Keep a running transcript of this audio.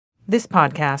This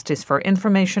podcast is for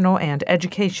informational and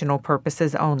educational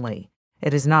purposes only.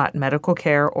 It is not medical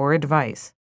care or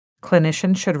advice.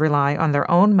 Clinicians should rely on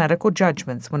their own medical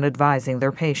judgments when advising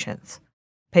their patients.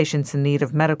 Patients in need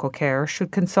of medical care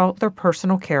should consult their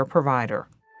personal care provider.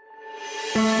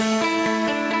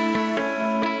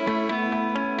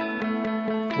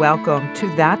 Welcome to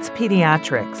That's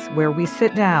Pediatrics, where we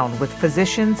sit down with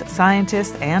physicians,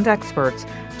 scientists, and experts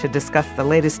to discuss the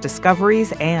latest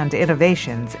discoveries and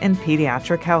innovations in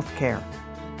pediatric healthcare.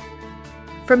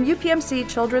 From UPMC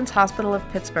Children's Hospital of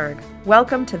Pittsburgh,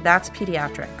 welcome to That's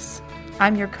Pediatrics.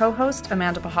 I'm your co-host,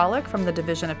 Amanda Pahalik from the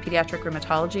Division of Pediatric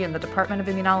Rheumatology in the Department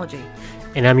of Immunology.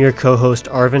 And I'm your co-host,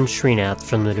 Arvind Srinath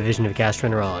from the Division of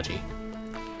Gastroenterology.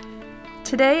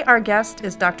 Today, our guest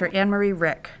is Dr. Anne-Marie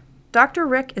Rick. Dr.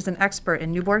 Rick is an expert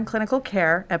in newborn clinical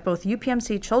care at both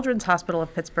UPMC Children's Hospital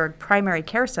of Pittsburgh Primary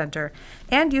Care Center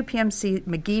and UPMC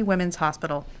Magee Women's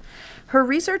Hospital. Her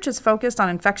research is focused on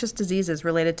infectious diseases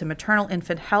related to maternal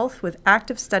infant health with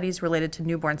active studies related to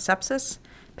newborn sepsis,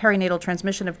 perinatal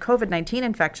transmission of COVID-19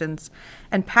 infections,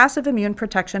 and passive immune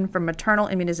protection from maternal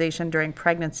immunization during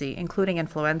pregnancy, including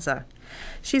influenza.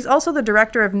 She's also the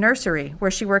director of NuRSEry, where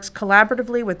she works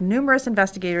collaboratively with numerous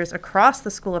investigators across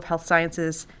the School of Health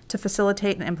Sciences to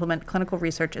facilitate and implement clinical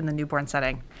research in the newborn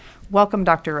setting. Welcome,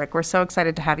 Dr. Rick. We're so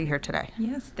excited to have you here today.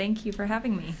 Yes, thank you for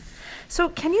having me. So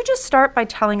can you just start by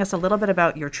telling us a little bit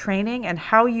about your training and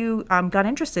how you got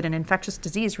interested in infectious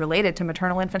disease related to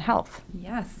maternal infant health?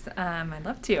 Yes, I'd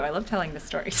love to. I love telling the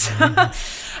stories.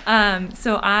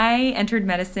 So I entered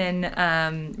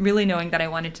medicine really knowing that I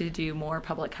wanted to do more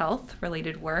public health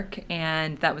related work,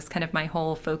 and that was kind of my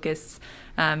whole focus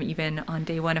even on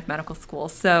day one of medical school.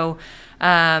 So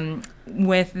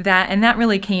with that, and that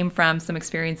really came from some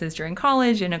experiences during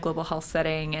college in a global health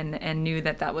setting, and knew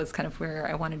that that was kind of where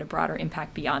I wanted a broader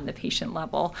impact beyond the patient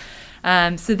level.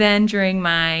 So then during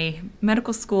my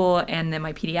medical school and then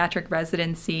my pediatric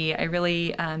residency, I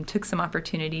really took some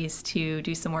opportunities to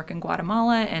do some work in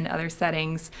Guatemala and other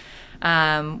settings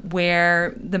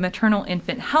where the maternal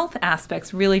infant health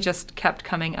aspects really just kept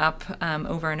coming up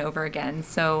over and over again.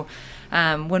 So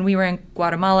when we were in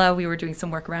Guatemala, we were doing some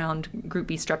work around Group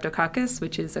B streptococcus,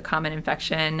 which is a common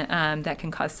infection that can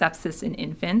cause sepsis in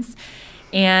infants.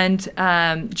 And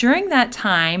during that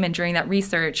time and during that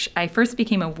research, I first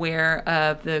became aware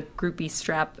of the Group B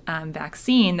strep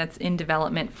vaccine that's in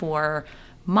development for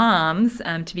moms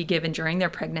to be given during their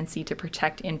pregnancy to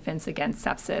protect infants against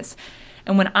sepsis.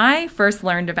 And when I first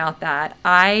learned about that,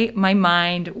 my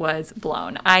mind was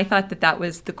blown. I thought that that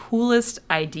was the coolest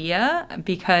idea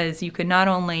because you could not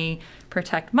only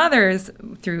protect mothers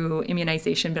through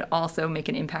immunization, but also make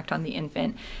an impact on the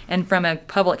infant. And from a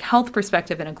public health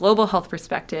perspective and a global health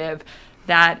perspective,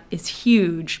 that is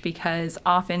huge because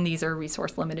often these are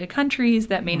resource-limited countries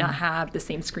that may not have the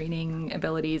same screening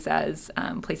abilities as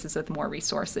places with more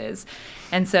resources.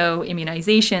 And so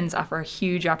immunizations offer a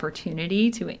huge opportunity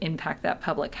to impact that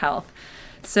public health.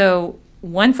 So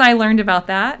once I learned about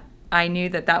that, I knew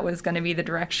that that was going to be the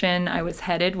direction I was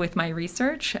headed with my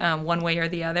research, one way or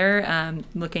the other,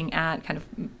 looking at kind of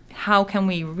how can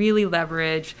we really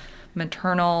leverage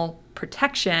maternal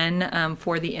protection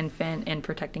for the infant and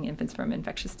protecting infants from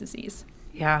infectious disease.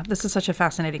 Yeah, this is such a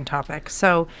fascinating topic.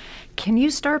 So can you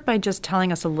start by just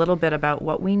telling us a little bit about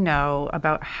what we know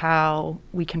about how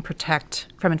we can protect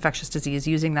from infectious disease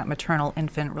using that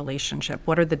maternal-infant relationship?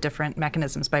 What are the different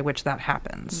mechanisms by which that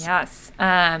happens? Yes.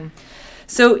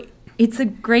 So it's a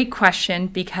great question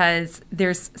because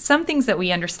there's some things that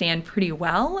we understand pretty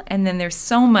well, and then there's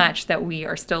so much that we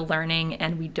are still learning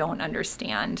and we don't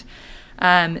understand.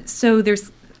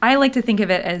 I like to think of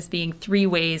it as being three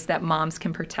ways that moms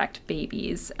can protect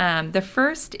babies. The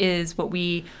first is what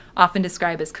we often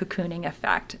describe as cocooning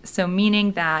effect. So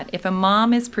meaning that if a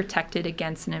mom is protected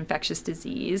against an infectious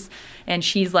disease and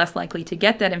she's less likely to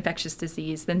get that infectious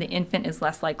disease, then the infant is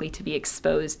less likely to be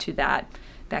exposed to that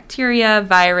bacteria,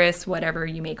 virus, whatever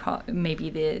you may be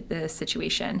the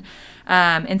situation.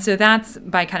 And so that's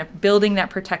by kind of building that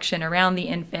protection around the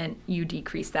infant, you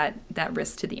decrease that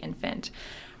risk to the infant.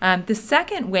 The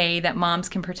second way that moms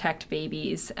can protect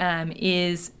babies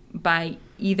is by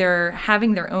either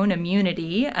having their own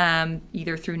immunity,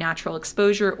 either through natural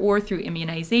exposure or through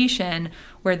immunization,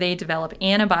 where they develop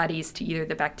antibodies to either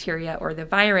the bacteria or the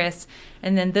virus,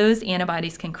 and then those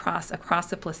antibodies can cross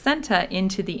across the placenta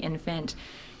into the infant.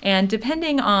 And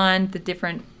depending on the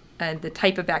different the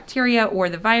type of bacteria or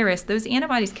the virus, those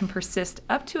antibodies can persist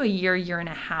up to a year, year and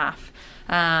a half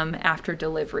after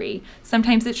delivery.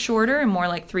 Sometimes it's shorter and more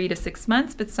like 3 to 6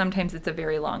 months, but sometimes it's a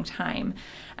very long time.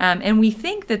 And we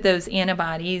think that those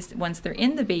antibodies, once they're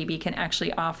in the baby, can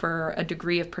actually offer a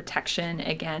degree of protection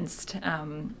against,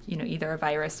 either a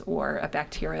virus or a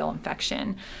bacterial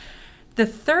infection. The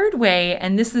third way,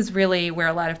 and this is really where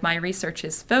a lot of my research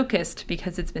is focused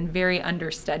because it's been very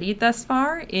understudied thus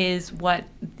far, is what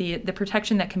the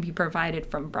protection that can be provided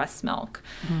from breast milk.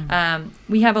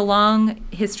 We have a long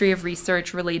history of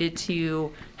research related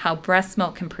to how breast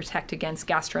milk can protect against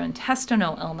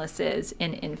gastrointestinal illnesses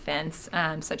in infants,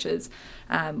 such as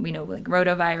like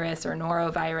rotavirus or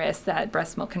norovirus, that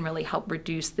breast milk can really help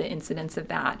reduce the incidence of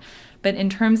that. But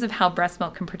in terms of how breast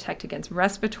milk can protect against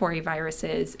respiratory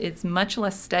viruses, it's much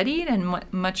less studied and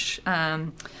much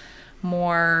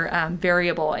more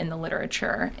variable in the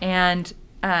literature. And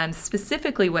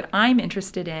specifically what I'm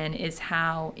interested in is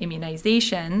how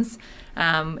immunizations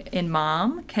in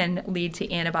mom can lead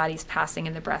to antibodies passing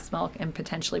in the breast milk and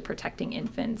potentially protecting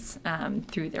infants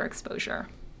through their exposure.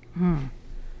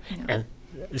 And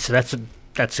so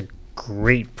that's a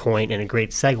great point and a great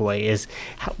segue is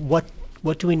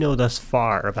what do we know thus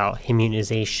far about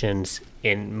immunizations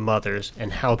in mothers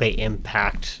and how they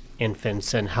impact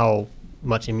infants and how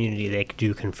much immunity they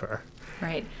do confer?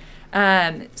 Right.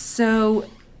 So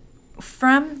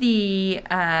from the,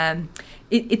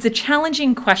 it's a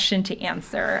challenging question to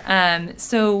answer.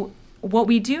 So what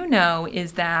we do know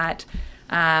is that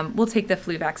we'll take the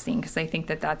flu vaccine because I think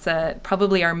that that's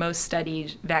probably our most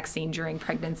studied vaccine during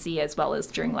pregnancy as well as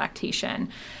during lactation.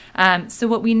 So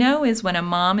what we know is when a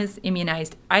mom is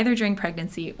immunized either during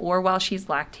pregnancy or while she's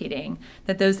lactating,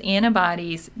 that those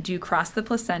antibodies do cross the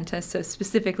placenta, so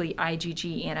specifically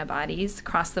IgG antibodies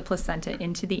cross the placenta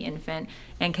into the infant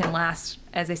and can last,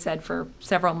 as I said, for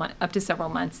up to several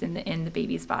months in the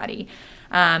baby's body.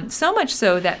 So much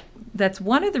so that that's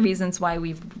one of the reasons why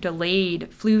we've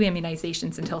delayed flu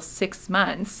immunizations until 6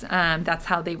 months. That's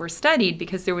how they were studied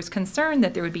because there was concern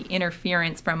that there would be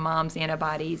interference from mom's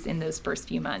antibodies in those first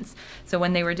few months. So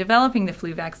when they were developing the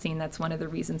flu vaccine, that's one of the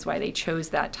reasons why they chose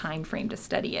that time frame to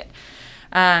study it.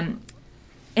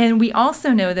 And we also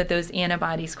know that those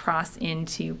antibodies cross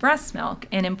into breast milk.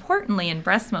 And importantly, in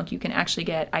breast milk, you can actually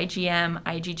get IgM,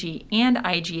 IgG, and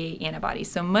IgA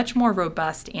antibodies, so much more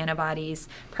robust antibodies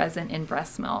present in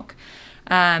breast milk.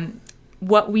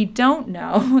 What we don't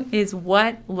know is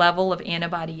what level of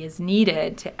antibody is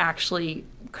needed to actually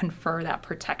confer that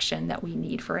protection that we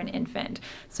need for an infant.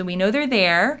 So we know they're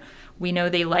there. We know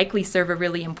they likely serve a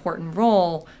really important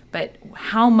role, but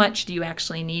how much do you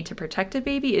actually need to protect a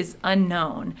baby is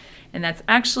unknown. And that's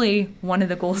actually one of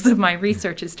the goals of my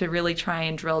research is to really try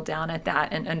and drill down at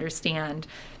that and understand.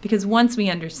 Because once we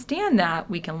understand that,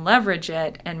 we can leverage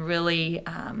it and really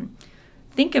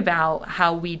think about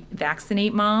how we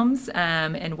vaccinate moms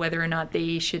and whether or not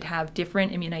they should have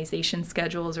different immunization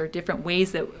schedules or different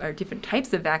ways that are different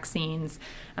types of vaccines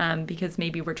because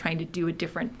maybe we're trying to do a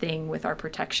different thing with our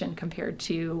protection compared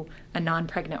to a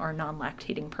non-pregnant or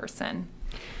non-lactating person.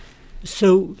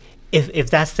 So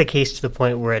if that's the case to the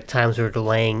point where at times we're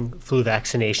delaying flu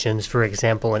vaccinations, for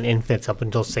example, in infants up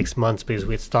until 6 months because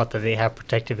we thought that they have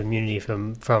protective immunity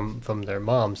from their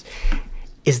moms,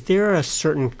 is there a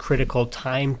certain critical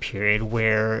time period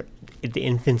where the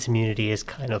infant's immunity is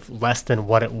kind of less than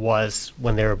what it was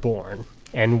when they were born?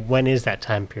 And when is that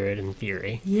time period in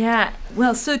theory? Yeah,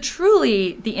 well, so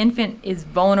truly the infant is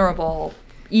vulnerable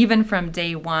even from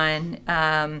day one.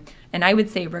 And I would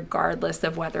say regardless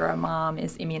of whether a mom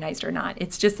is immunized or not.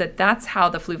 It's just that that's how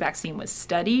the flu vaccine was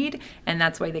studied, and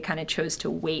that's why they kind of chose to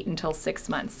wait until 6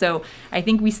 months. So I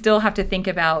think we still have to think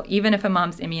about, even if a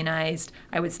mom's immunized,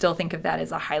 I would still think of that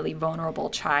as a highly vulnerable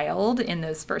child in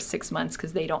those first 6 months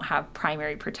because they don't have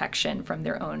primary protection from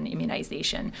their own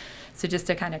immunization. So just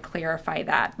to kind of clarify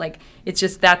that, like, it's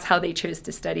just that's how they chose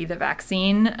to study the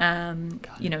vaccine,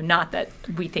 not that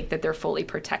we think that they're fully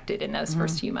protected in those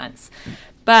first few months.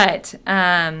 But,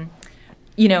 I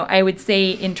would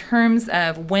say in terms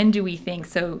of when do we think,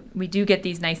 so we do get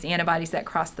these nice antibodies that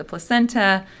cross the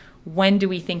placenta. When do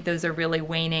we think those are really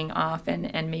waning off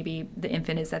and maybe the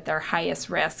infant is at their highest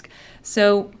risk?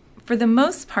 So for the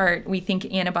most part, we think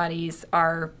antibodies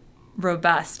are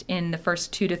robust in the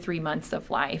first 2 to 3 months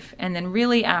of life. And then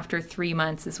really after 3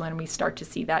 months is when we start to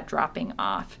see that dropping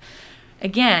off.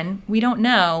 Again, we don't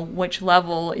know which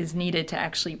level is needed to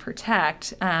actually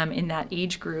protect in that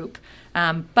age group.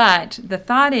 But the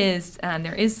thought is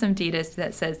there is some data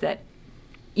that says that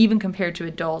even compared to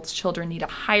adults, children need a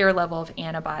higher level of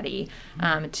antibody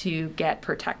to get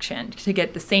protection, to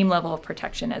get the same level of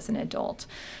protection as an adult.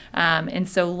 And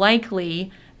so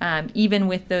likely, even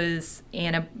with those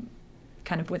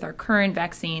kind of with our current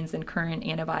vaccines and current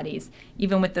antibodies,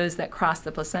 even with those that cross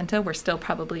the placenta, we're still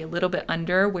probably a little bit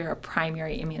under where a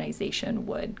primary immunization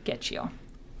would get you.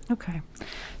 Okay.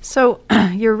 So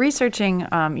you're researching,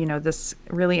 this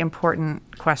really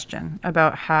important question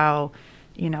about how,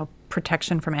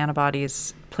 protection from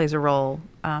antibodies plays a role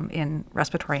in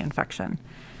respiratory infection.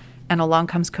 And along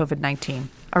comes COVID-19,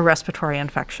 a respiratory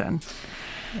infection.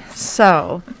 Yes.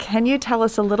 So can you tell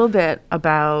us a little bit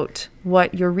about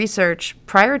what your research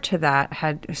prior to that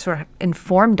had sort of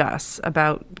informed us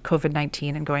about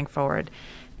COVID-19 and going forward,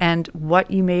 and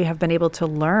what you may have been able to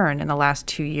learn in the last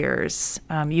 2 years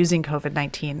using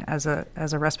COVID-19 as a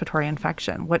respiratory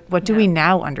infection? What do we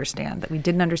now understand that we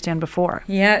didn't understand before?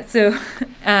 Yeah, so,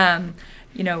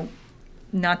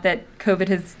 not that COVID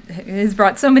has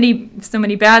brought so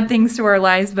many bad things to our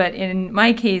lives, but in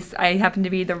my case, I happened to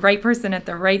be the right person at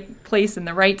the right place in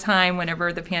the right time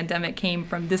whenever the pandemic came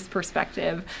from this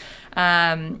perspective.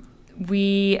 So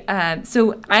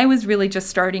I was really just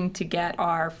starting to get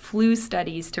our flu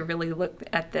studies to really look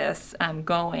at this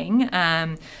going.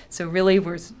 So really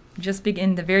we're just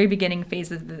in the very beginning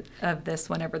phase of this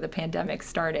whenever the pandemic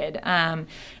started. And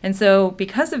so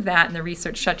because of that and the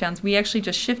research shutdowns, we actually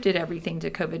just shifted everything to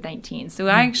COVID-19. So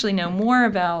I actually know more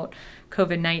about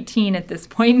COVID-19 at this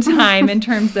point in time in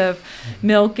terms of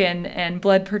milk and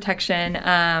blood protection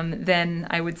than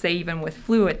I would say even with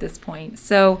flu at this point.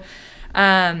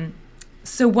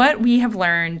 So what we have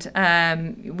learned,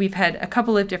 we've had a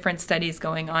couple of different studies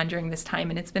going on during this time,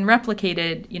 and it's been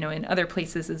replicated, in other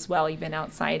places as well, even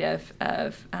outside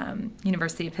of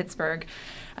University of Pittsburgh.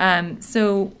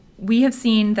 So we have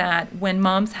seen that when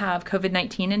moms have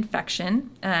COVID-19 infection,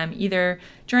 either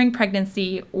during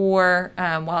pregnancy or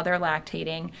while they're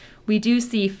lactating, we do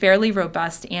see fairly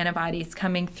robust antibodies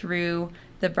coming through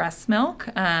the breast milk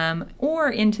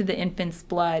or into the infant's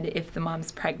blood if the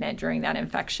mom's pregnant during that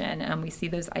infection. We see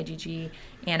those IgG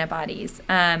antibodies.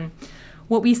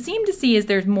 What we seem to see is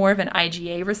there's more of an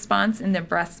IgA response in the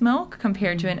breast milk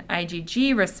compared to an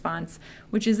IgG response,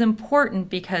 which is important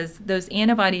because those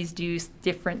antibodies do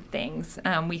different things.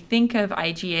 We think of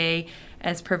IgA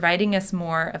as providing us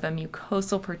more of a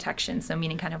mucosal protection, so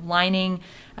meaning kind of lining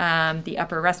the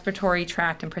upper respiratory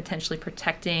tract and potentially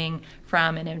protecting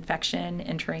from an infection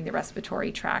entering the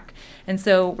respiratory tract. And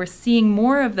so we're seeing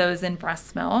more of those in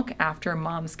breast milk after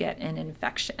moms get an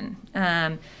infection.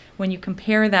 When you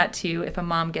compare that to if a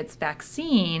mom gets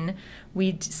vaccine,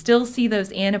 we still see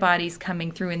those antibodies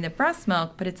coming through in the breast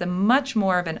milk, but it's a much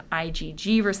more of an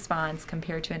IgG response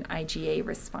compared to an IgA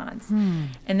response.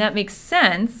 And that makes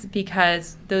sense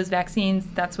because those vaccines,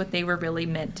 that's what they were really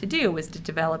meant to do, was to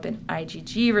develop an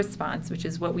IgG response, which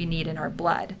is what we need in our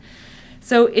blood.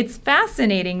 So it's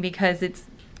fascinating because it's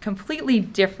completely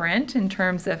different in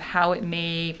terms of how it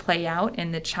may play out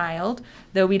in the child,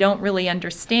 though we don't really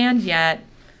understand yet,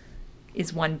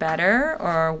 is one better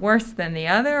or worse than the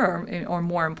other or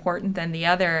more important than the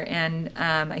other? And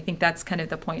I think that's kind of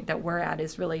the point that we're at,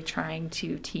 is really trying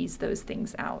to tease those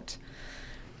things out.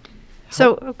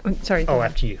 So, sorry. Oh,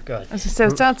 after you. Go ahead. So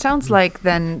it sounds like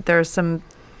then there's some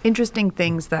interesting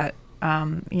things that,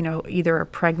 either a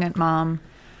pregnant mom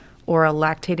or a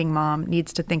lactating mom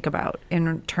needs to think about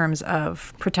in terms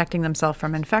of protecting themselves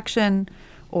from infection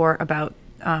or about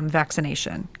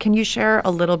vaccination. Can you share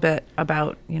a little bit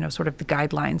about, sort of the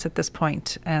guidelines at this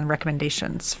point and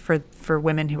recommendations for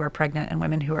women who are pregnant and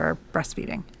women who are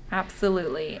breastfeeding?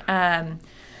 Absolutely.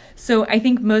 So I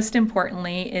think most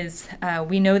importantly is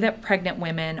we know that pregnant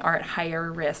women are at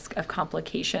higher risk of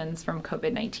complications from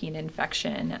COVID-19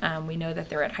 infection. We know that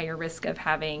they're at higher risk of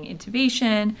having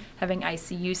intubation, having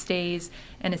ICU stays,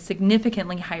 and a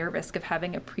significantly higher risk of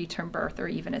having a preterm birth or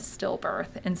even a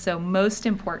stillbirth. And so most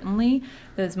importantly,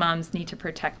 those moms need to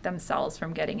protect themselves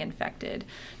from getting infected.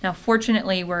 Now,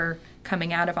 fortunately, we're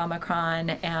coming out of Omicron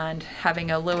and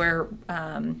having a lower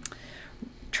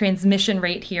transmission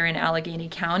rate here in Allegheny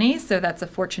County, so that's a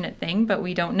fortunate thing, but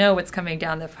we don't know what's coming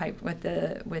down the pipe with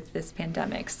this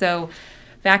pandemic. So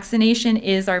vaccination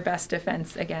is our best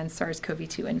defense against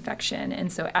SARS-CoV-2 infection,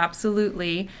 and so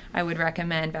absolutely I would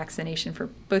recommend vaccination for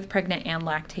both pregnant and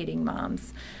lactating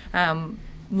moms.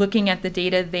 Looking at the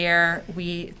data there,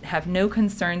 we have no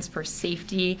concerns for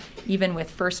safety, even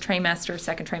with first trimester,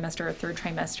 second trimester, or third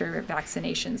trimester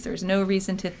vaccinations. There's no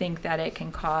reason to think that it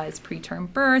can cause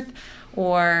preterm birth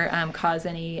or cause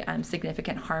any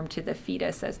significant harm to the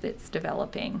fetus as it's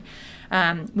developing.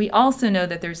 We also know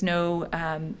that there's no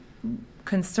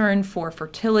concern for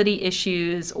fertility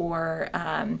issues or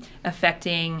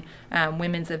affecting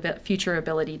women's future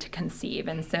ability to conceive.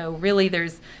 And so really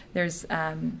there's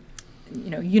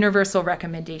universal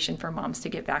recommendation for moms to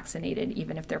get vaccinated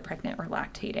even if they're pregnant or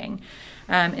lactating.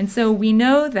 And so we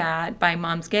know that by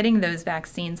moms getting those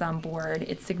vaccines on board,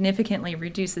 it significantly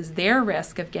reduces their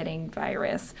risk of getting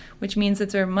virus, which means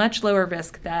it's a much lower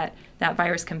risk that that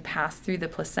virus can pass through the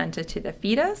placenta to the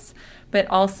fetus, but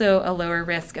also a lower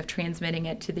risk of transmitting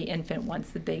it to the infant once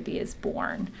the baby is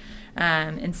born.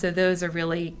 And so those are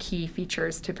really key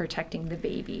features to protecting the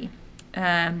baby.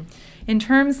 In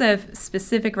terms of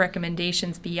specific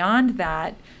recommendations beyond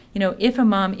that, if a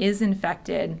mom is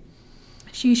infected,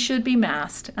 she should be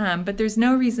masked, but there's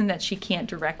no reason that she can't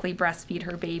directly breastfeed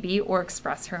her baby or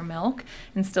express her milk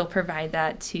and still provide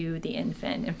that to the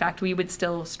infant. In fact, we would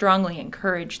still strongly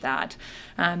encourage that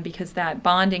because that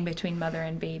bonding between mother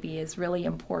and baby is really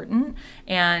important.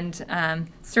 And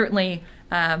certainly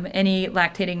any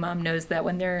lactating mom knows that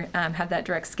when they have that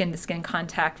direct skin-to-skin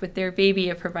contact with their baby,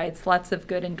 it provides lots of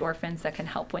good endorphins that can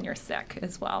help when you're sick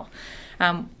as well.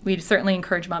 We certainly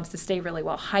encourage moms to stay really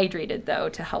well hydrated, though,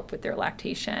 to help with their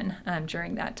lactation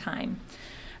during that time.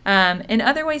 In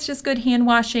other ways, just good hand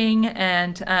washing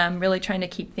and really trying to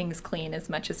keep things clean as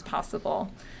much as possible.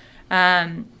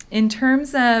 In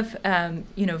terms of,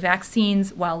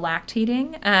 vaccines while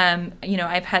lactating,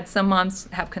 I've had some moms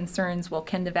have concerns, well,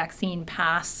 can the vaccine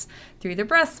pass through the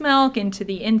breast milk into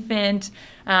the infant?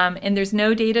 And there's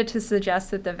no data to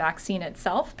suggest that the vaccine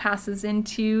itself passes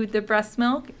into the breast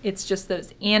milk. It's just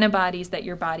those antibodies that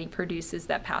your body produces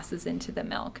that passes into the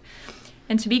milk.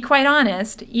 And to be quite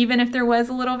honest, even if there was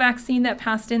a little vaccine that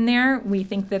passed in there, we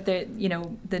think that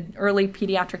the early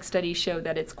pediatric studies show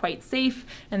that it's quite safe,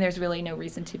 and there's really no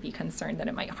reason to be concerned that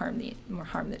it might harm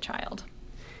the child.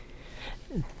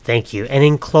 Thank you. And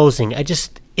in closing,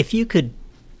 if you could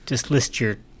just list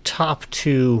your top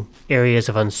 2 areas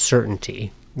of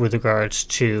uncertainty with regards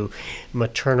to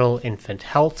maternal infant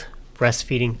health,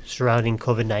 breastfeeding, surrounding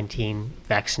COVID-19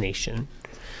 vaccination.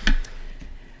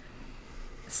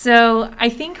 So I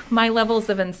think my levels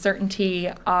of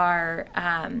uncertainty are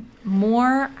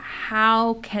more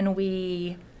how can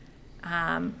we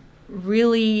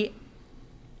really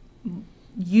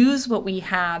use what we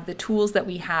have, the tools that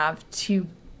we have to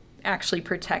actually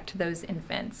protect those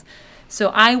infants.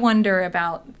 So I wonder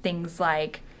about things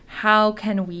like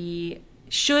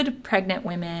should pregnant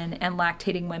women and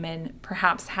lactating women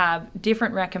perhaps have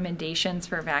different recommendations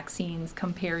for vaccines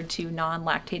compared to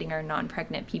non-lactating or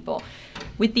non-pregnant people,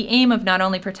 with the aim of not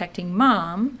only protecting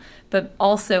mom, but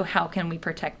also how can we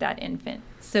protect that infant?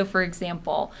 So for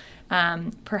example,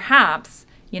 perhaps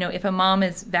if a mom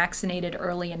is vaccinated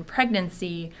early in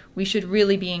pregnancy, we should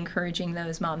really be encouraging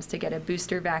those moms to get a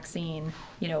booster vaccine,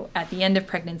 at the end of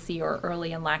pregnancy or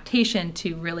early in lactation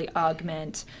to really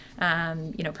augment,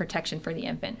 protection for the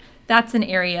infant. That's an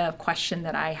area of question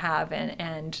that I have,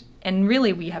 and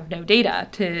really we have no data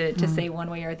to say one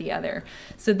way or the other.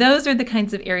 So those are the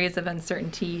kinds of areas of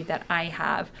uncertainty that I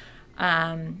have.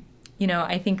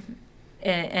 I think,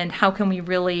 and how can we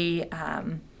really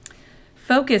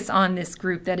focus on this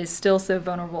group that is still so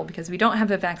vulnerable because we don't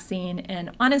have a vaccine.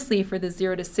 And honestly, for the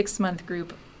 0 to 6 month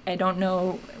group, I don't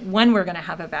know when we're going to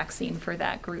have a vaccine for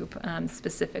that group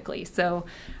specifically. So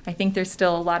I think there's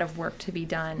still a lot of work to be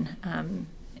done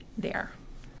there.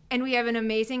 And we have an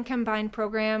amazing combined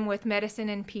program with medicine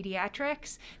and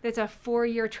pediatrics. That's a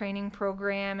 4-year training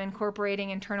program incorporating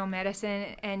internal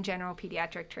medicine and general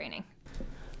pediatric training.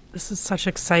 This is such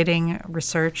exciting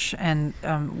research, and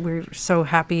we're so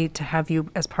happy to have you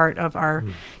as part of our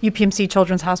UPMC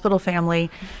Children's Hospital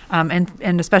family,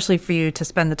 and especially for you to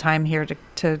spend the time here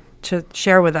to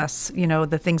share with us,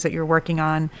 the things that you're working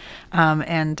on,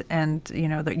 and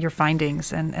your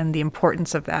findings and the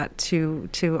importance of that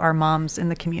to our moms in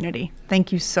the community.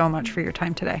 Thank you so much for your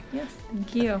time today. Yes,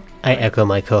 thank you. I echo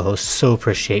my co-host. So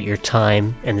appreciate your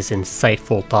time and this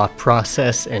insightful thought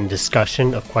process and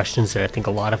discussion of questions that I think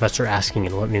a lot of us are asking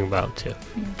and wondering about too.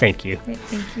 Thank you. Great,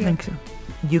 thank you. Thank you.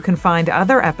 You can find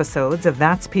other episodes of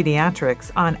That's Pediatrics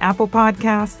on Apple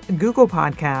Podcasts, Google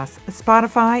Podcasts,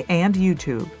 Spotify, and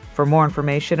YouTube. For more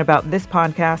information about this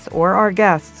podcast or our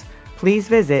guests, please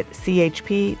visit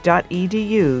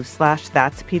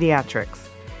chp.edu/that'spediatrics.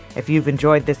 If you've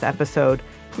enjoyed this episode,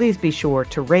 please be sure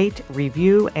to rate,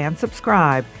 review, and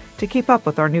subscribe to keep up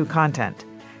with our new content.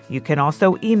 You can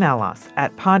also email us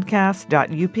at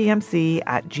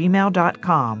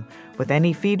podcast.upmc@gmail.com with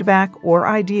any feedback or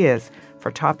ideas for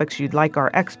topics you'd like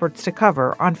our experts to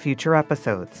cover on future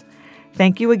episodes.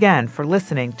 Thank you again for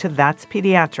listening to That's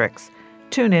Pediatrics.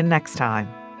 Tune in next time.